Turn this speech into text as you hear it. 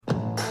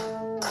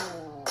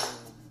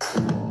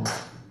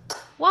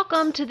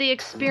Welcome to the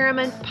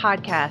Experiment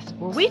Podcast,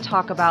 where we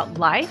talk about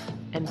life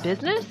and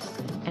business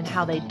and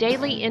how they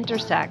daily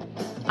intersect.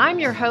 I'm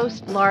your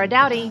host, Laura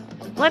Dowdy.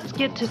 Let's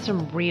get to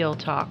some real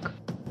talk.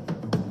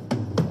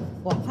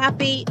 Well,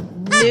 happy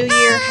New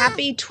Year.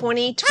 Happy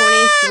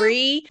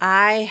 2023.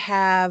 I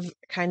have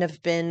kind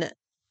of been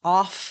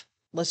off,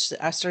 I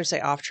started to say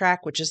off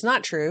track, which is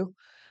not true.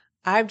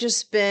 I've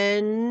just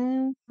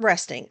been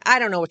resting. I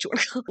don't know what you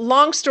want to call it.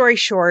 Long story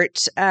short,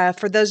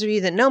 for those of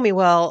you that know me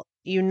well,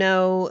 you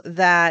know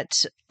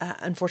that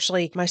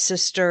unfortunately my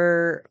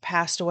sister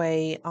passed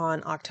away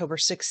on October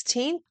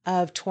 16th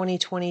of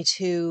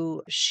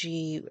 2022.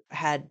 She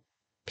had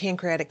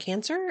pancreatic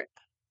cancer.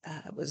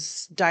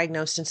 Was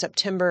diagnosed in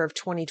September of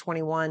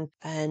 2021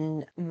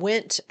 and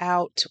went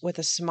out with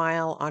a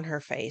smile on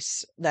her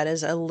face. That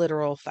is a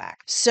literal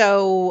fact.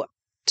 So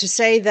to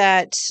say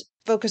that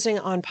focusing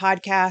on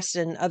podcasts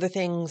and other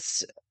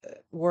things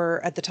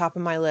were at the top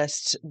of my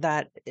list,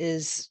 that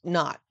is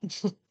not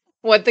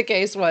what the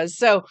case was.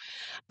 So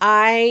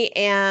I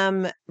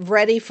am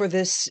ready for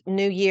this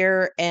new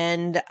year,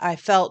 and I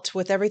felt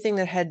with everything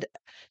that had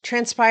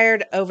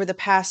transpired over the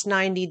past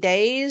 90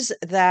 days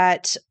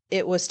that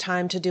it was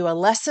time to do a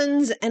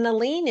lessons and a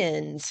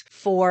lean-ins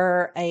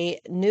for a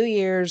New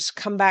Year's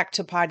comeback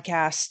to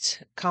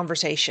podcast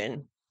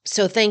conversation.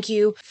 So thank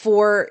you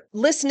for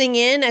listening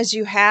in as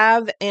you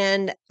have,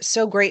 and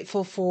so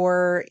grateful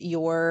for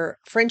your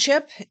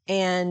friendship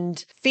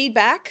and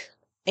feedback.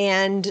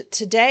 And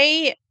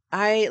today,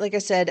 like I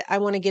said, I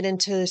want to get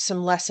into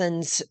some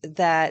lessons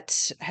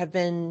that have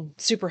been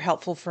super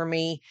helpful for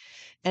me,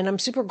 and I'm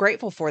super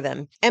grateful for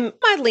them. And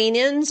my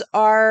lean-ins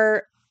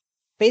are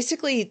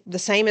basically the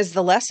same as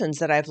the lessons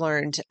that I've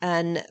learned.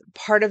 And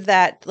part of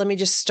that, let me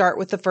just start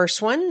with the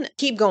first one.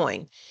 Keep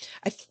going.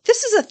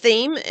 This is a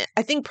theme,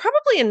 I think,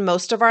 probably in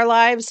most of our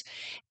lives,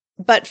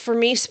 but for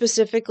me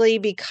specifically,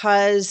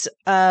 because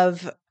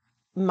of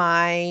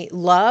my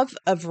love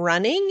of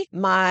running,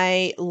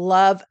 my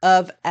love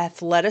of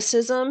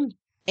athleticism,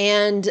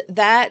 and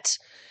that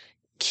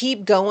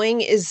keep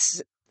going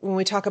is when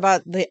we talk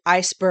about the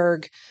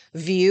iceberg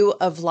view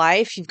of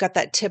life. You've got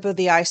that tip of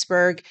the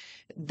iceberg,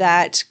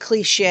 that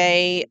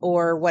cliche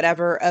or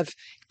whatever of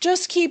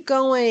just keep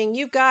going,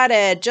 you've got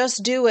it,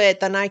 just do it,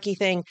 the Nike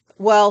thing.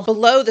 Well,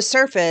 below the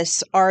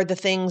surface are the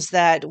things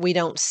that we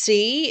don't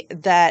see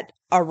that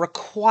are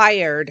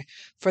required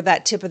for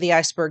that tip of the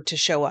iceberg to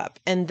show up.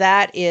 And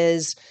that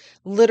is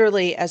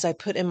literally, as I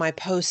put in my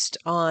post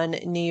on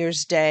New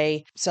Year's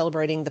Day,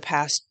 celebrating the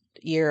past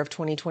year of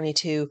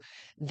 2022,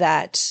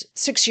 that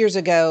 6 years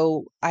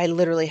ago, I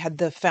literally had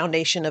the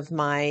foundation of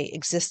my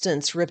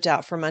existence ripped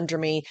out from under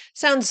me.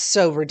 Sounds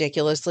so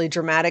ridiculously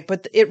dramatic,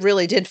 but it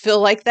really did feel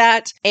like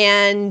that.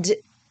 And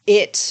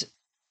it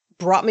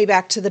brought me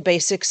back to the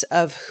basics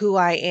of who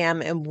I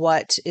am and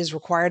what is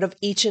required of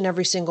each and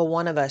every single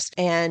one of us,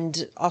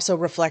 and also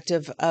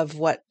reflective of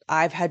what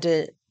I've had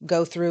to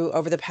go through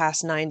over the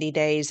past 90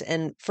 days.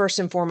 And first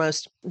and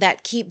foremost,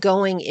 that keep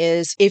going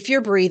is if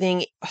you're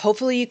breathing,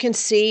 hopefully you can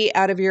see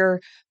out of your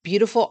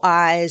beautiful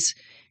eyes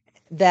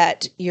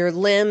that your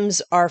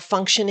limbs are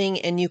functioning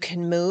and you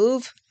can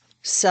move.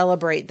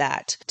 Celebrate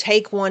that.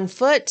 Take one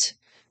foot,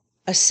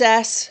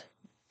 assess,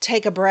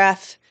 take a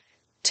breath,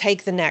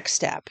 take the next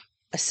step.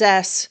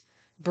 Assess,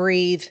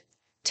 breathe,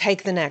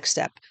 take the next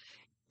step.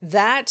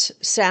 That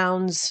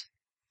sounds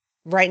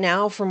right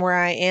now from where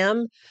I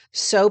am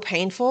so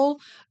painful,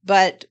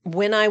 but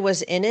when I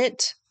was in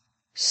it,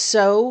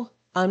 so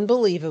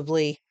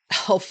unbelievably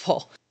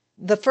helpful.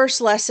 The first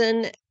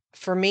lesson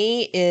for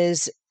me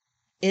is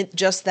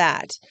just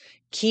that.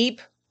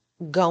 Keep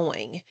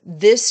going.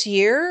 This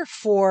year,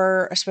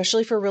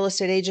 especially for real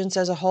estate agents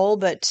as a whole,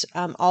 but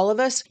all of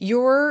us,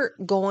 you're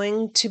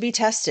going to be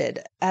tested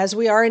as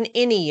we are in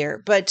any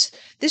year. But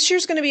this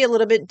year's going to be a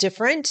little bit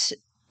different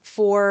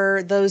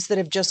for those that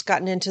have just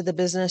gotten into the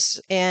business,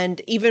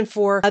 and even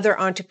for other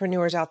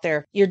entrepreneurs out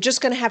there. You're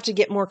just going to have to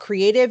get more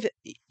creative.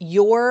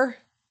 Your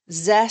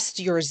zest,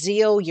 your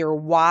zeal, your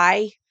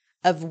why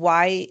of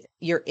why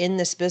you're in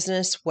this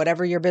business,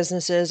 whatever your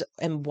business is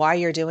and why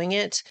you're doing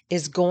it,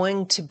 is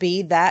going to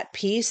be that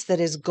piece that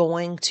is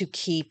going to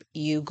keep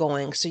you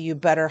going. So you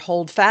better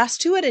hold fast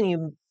to it, and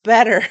you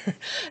better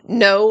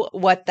know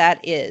what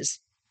that is.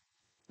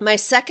 My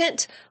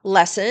second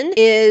lesson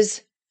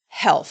is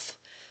health.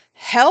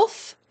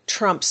 Health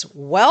trumps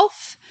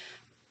wealth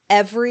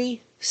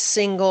every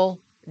single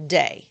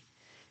day.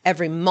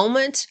 Every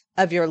moment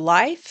of your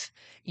life,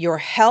 your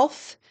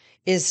health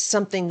is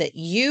something that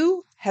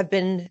you have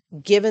been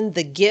given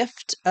the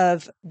gift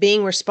of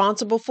being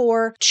responsible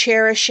for,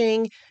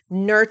 cherishing,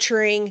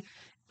 nurturing,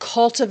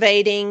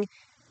 cultivating.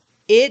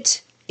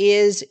 It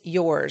is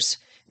yours.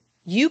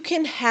 You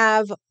can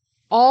have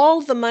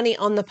all the money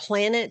on the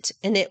planet,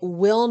 and it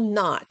will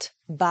not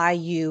buy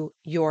you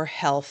your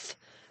health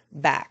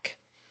back.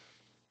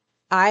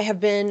 I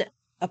have been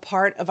a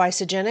part of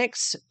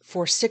Isagenix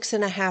for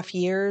 6.5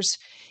 years.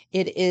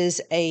 It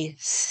is a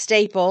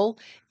staple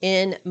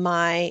in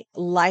my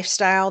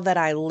lifestyle that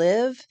I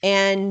live.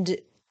 And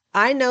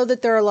I know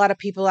that there are a lot of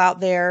people out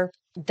there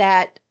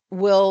that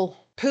will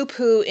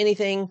poo-poo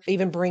anything,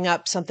 even bring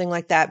up something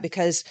like that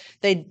because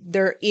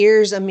their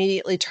ears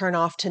immediately turn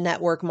off to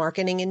network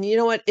marketing. And you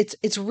know what?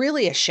 It's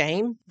really a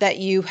shame that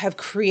you have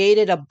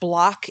created a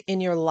block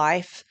in your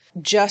life.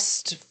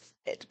 Just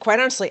quite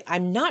honestly,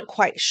 I'm not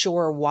quite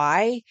sure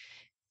why.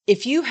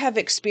 If you have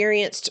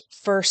experienced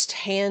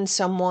firsthand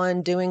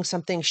someone doing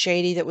something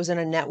shady that was in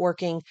a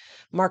networking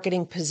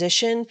marketing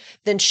position,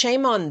 then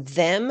shame on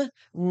them,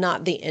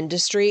 not the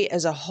industry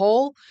as a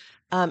whole,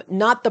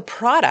 not the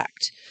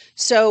product.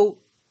 So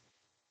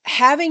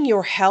having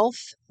your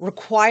health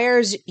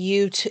requires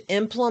you to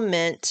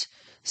implement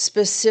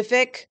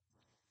specific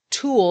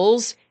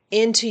tools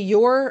into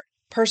your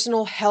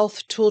personal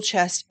health tool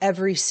chest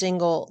every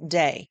single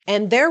day.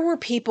 And there were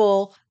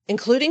people,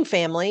 including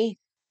family,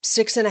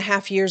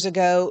 6.5 years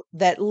ago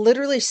that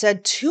literally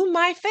said to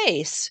my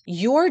face,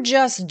 "You're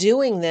just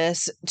doing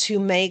this to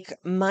make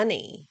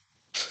money."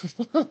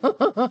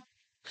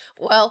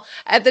 Well,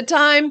 at the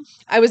time,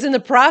 I was in the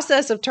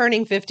process of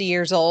turning 50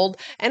 years old.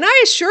 And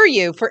I assure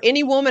you, for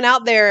any woman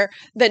out there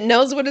that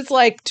knows what it's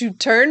like to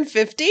turn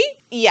 50,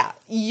 yeah,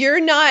 you're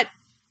not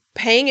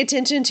paying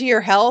attention to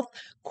your health,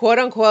 quote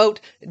unquote,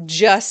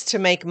 just to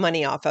make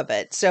money off of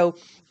it. So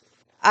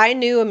I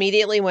knew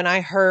immediately when I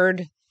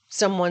heard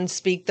someone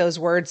speak those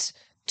words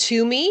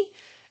to me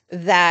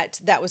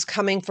that that was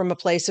coming from a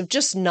place of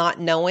just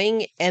not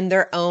knowing and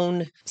their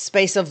own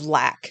space of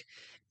lack.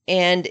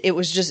 And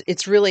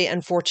it's really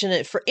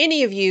unfortunate for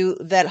any of you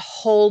that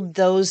hold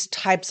those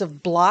types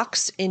of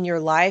blocks in your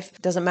life.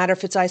 Doesn't matter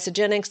if it's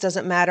Isagenix,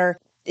 doesn't matter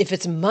if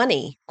it's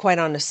money, quite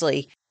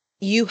honestly.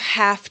 You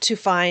have to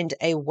find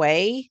a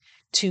way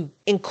to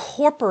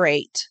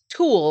incorporate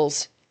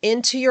tools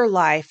into your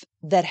life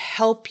that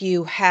help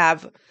you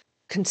have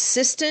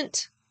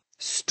consistent,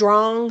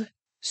 strong,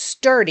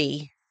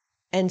 sturdy,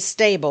 and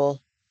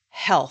stable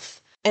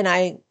health. And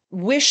I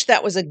wish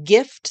that was a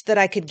gift that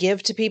I could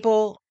give to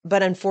people,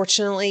 but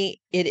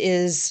unfortunately, it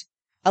is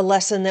a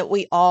lesson that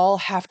we all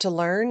have to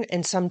learn,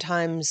 and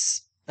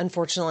sometimes,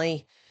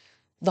 unfortunately,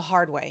 the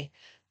hard way.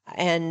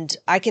 And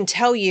I can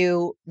tell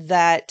you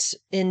that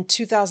in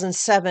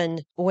 2007,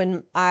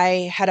 when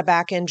I had a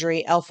back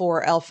injury,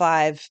 L4,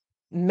 L5,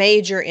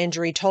 major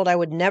injury, told I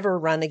would never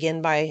run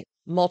again by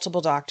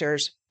multiple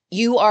doctors,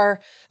 you are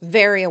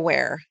very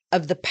aware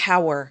of the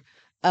power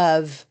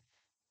of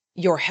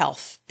your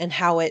health and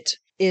how it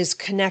is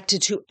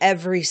connected to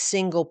every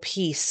single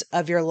piece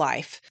of your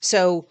life.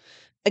 So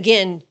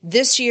again,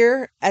 this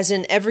year, as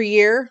in every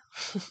year,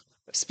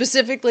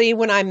 specifically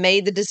when I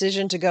made the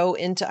decision to go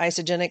into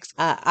Isagenix,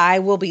 I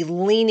will be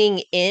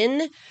leaning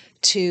in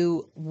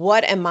to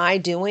what am I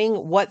doing?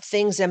 What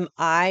things am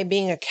I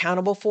being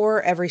accountable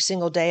for every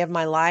single day of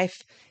my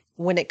life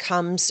when it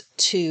comes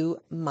to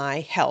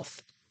my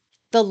health?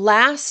 The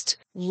last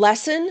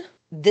lesson,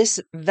 this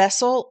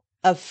vessel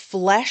of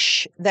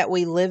flesh that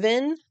we live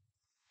in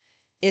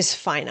is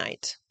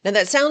finite. Now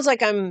that sounds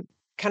like I'm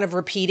kind of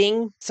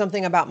repeating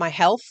something about my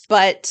health,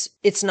 but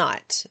it's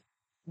not.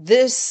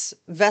 This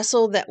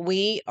vessel that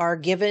we are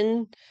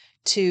given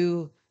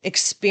to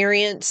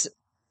experience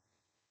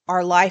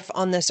our life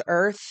on this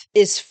earth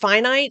is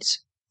finite,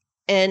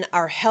 and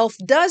our health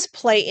does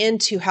play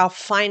into how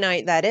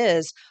finite that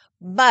is.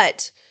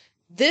 But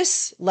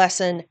this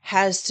lesson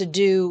has to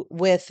do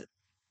with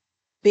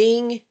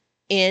being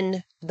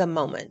in the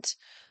moment.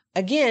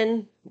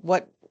 Again,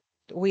 what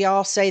we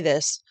all say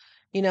this,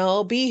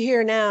 be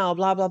here now,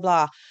 blah, blah,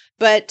 blah.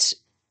 But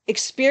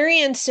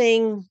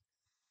experiencing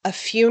a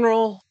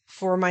funeral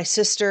for my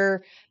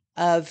sister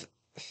of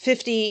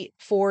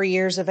 54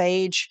 years of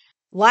age,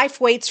 life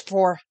waits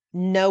for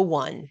no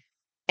one.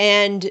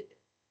 And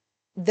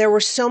there were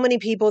so many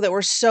people that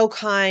were so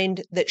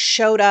kind that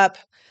showed up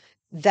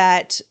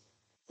that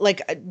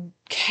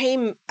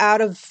came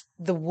out of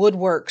the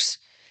woodworks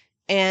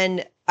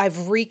and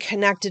I've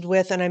reconnected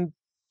with, and I'm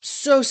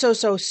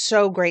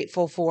so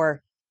grateful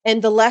for.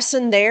 And the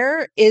lesson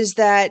there is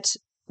that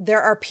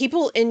there are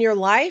people in your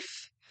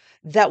life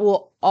that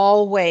will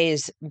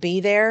always be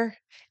there.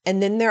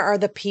 And then there are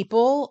the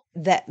people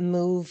that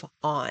move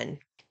on,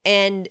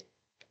 and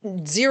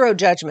zero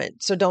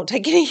judgment. So don't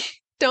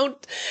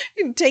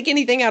take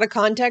anything out of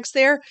context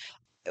there.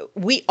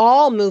 We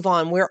all move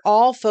on. We're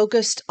all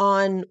focused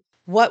on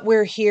what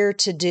we're here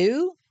to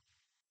do.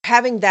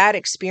 Having that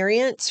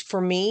experience for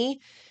me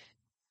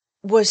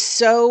was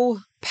so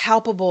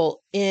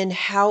palpable in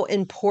how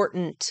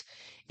important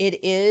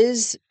it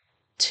is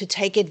to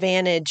take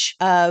advantage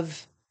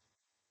of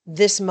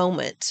this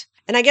moment.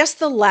 And I guess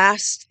the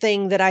last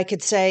thing that I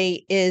could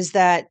say is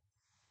that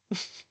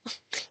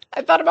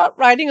I thought about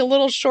writing a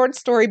little short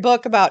story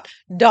book about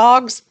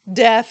dogs,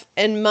 death,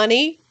 and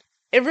money.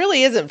 It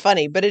really isn't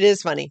funny, but it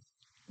is funny.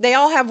 They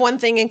all have one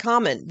thing in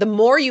common. The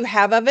more you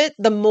have of it,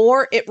 the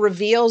more it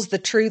reveals the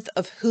truth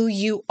of who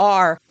you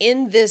are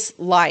in this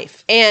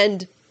life.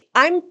 And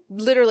I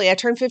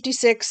turned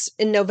 56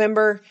 in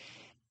November,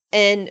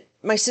 and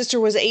my sister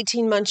was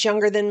 18 months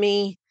younger than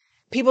me.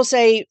 People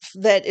say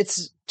that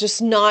it's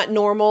just not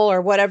normal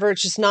or whatever.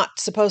 It's just not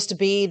supposed to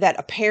be that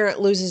a parent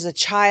loses a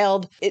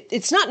child.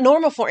 It's not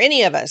normal for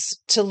any of us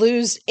to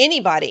lose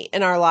anybody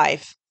in our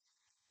life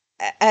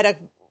at a,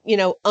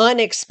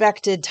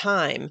 unexpected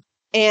time.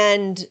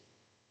 And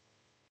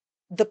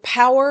the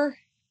power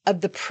of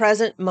the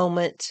present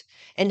moment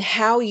and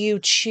how you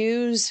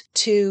choose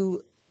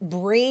to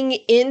bring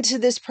into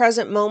this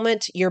present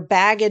moment your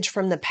baggage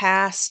from the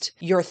past,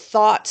 your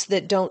thoughts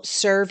that don't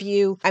serve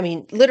you. I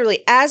mean,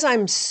 literally, as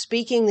I'm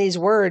speaking these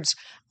words,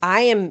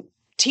 I am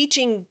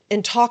teaching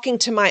and talking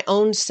to my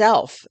own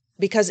self,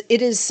 because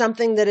it is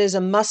something that is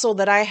a muscle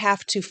that I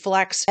have to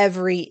flex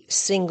every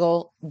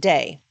single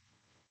day.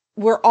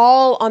 We're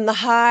all on the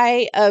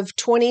high of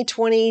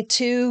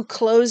 2022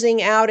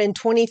 closing out and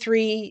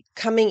 23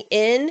 coming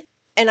in.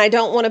 And I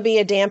don't want to be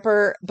a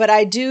damper, but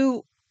I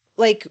do,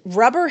 like,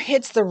 rubber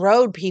hits the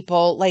road,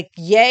 people. Like,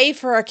 yay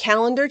for a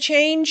calendar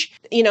change.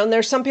 And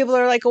there's some people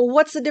that are like, well,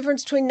 what's the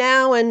difference between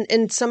now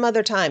and some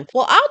other time?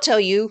 Well, I'll tell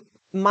you,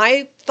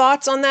 my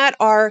thoughts on that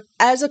are,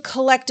 as a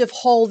collective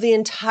whole, the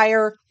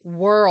entire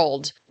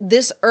world,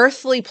 this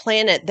earthly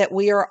planet that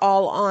we are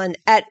all on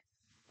at,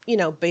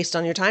 based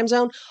on your time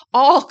zone,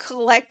 all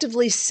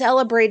collectively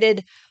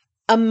celebrated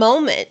a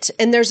moment.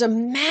 And there's a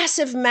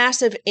massive,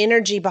 massive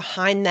energy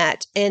behind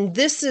that. And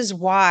this is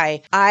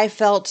why I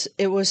felt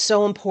it was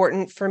so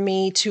important for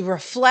me to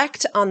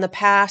reflect on the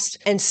past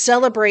and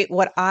celebrate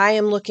what I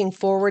am looking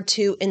forward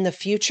to in the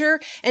future.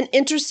 And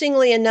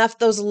interestingly enough,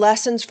 those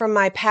lessons from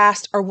my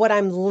past are what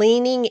I'm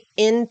leaning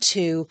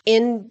into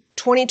in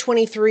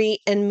 2023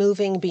 and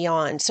moving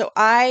beyond. So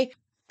I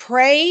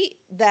pray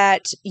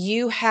that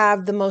you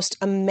have the most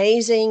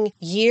amazing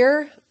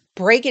year.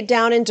 Break it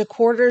down into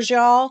quarters,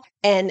 y'all,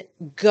 and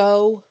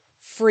go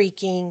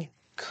freaking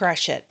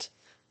crush it.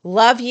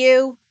 Love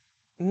you.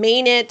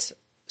 Mean it.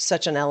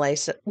 Such an LA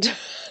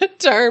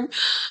term.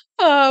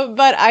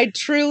 But I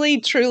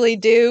truly, truly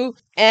do.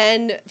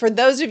 And for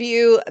those of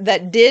you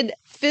that did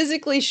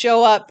physically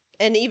show up,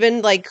 and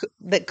even like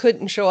that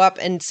couldn't show up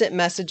and sent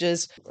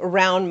messages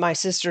around my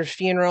sister's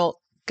funeral,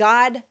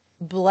 God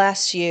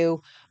bless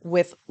you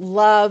with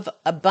love,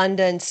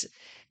 abundance.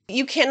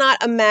 You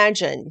cannot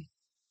imagine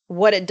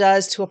what it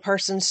does to a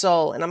person's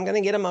soul. And I'm going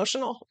to get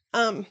emotional.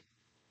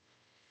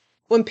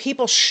 When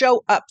people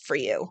show up for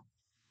you,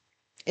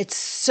 it's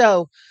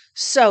so,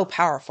 so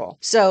powerful.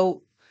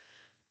 So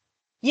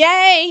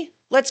yay,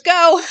 let's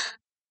go.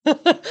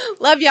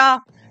 Love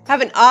y'all.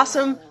 Have an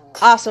awesome,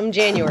 awesome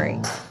January.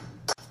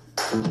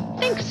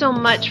 Thanks so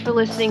much for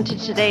listening to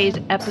today's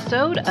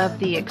episode of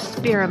the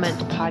Experiment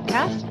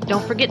Podcast.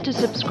 Don't forget to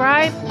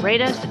subscribe,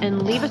 rate us,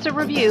 and leave us a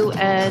review.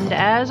 And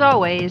as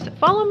always,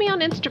 follow me on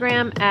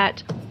Instagram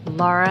at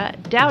Laura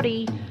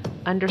Doughty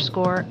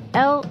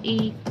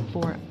 _LE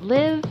for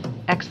live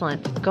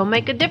excellence. Go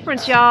make a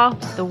difference, y'all.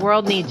 The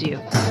world needs you.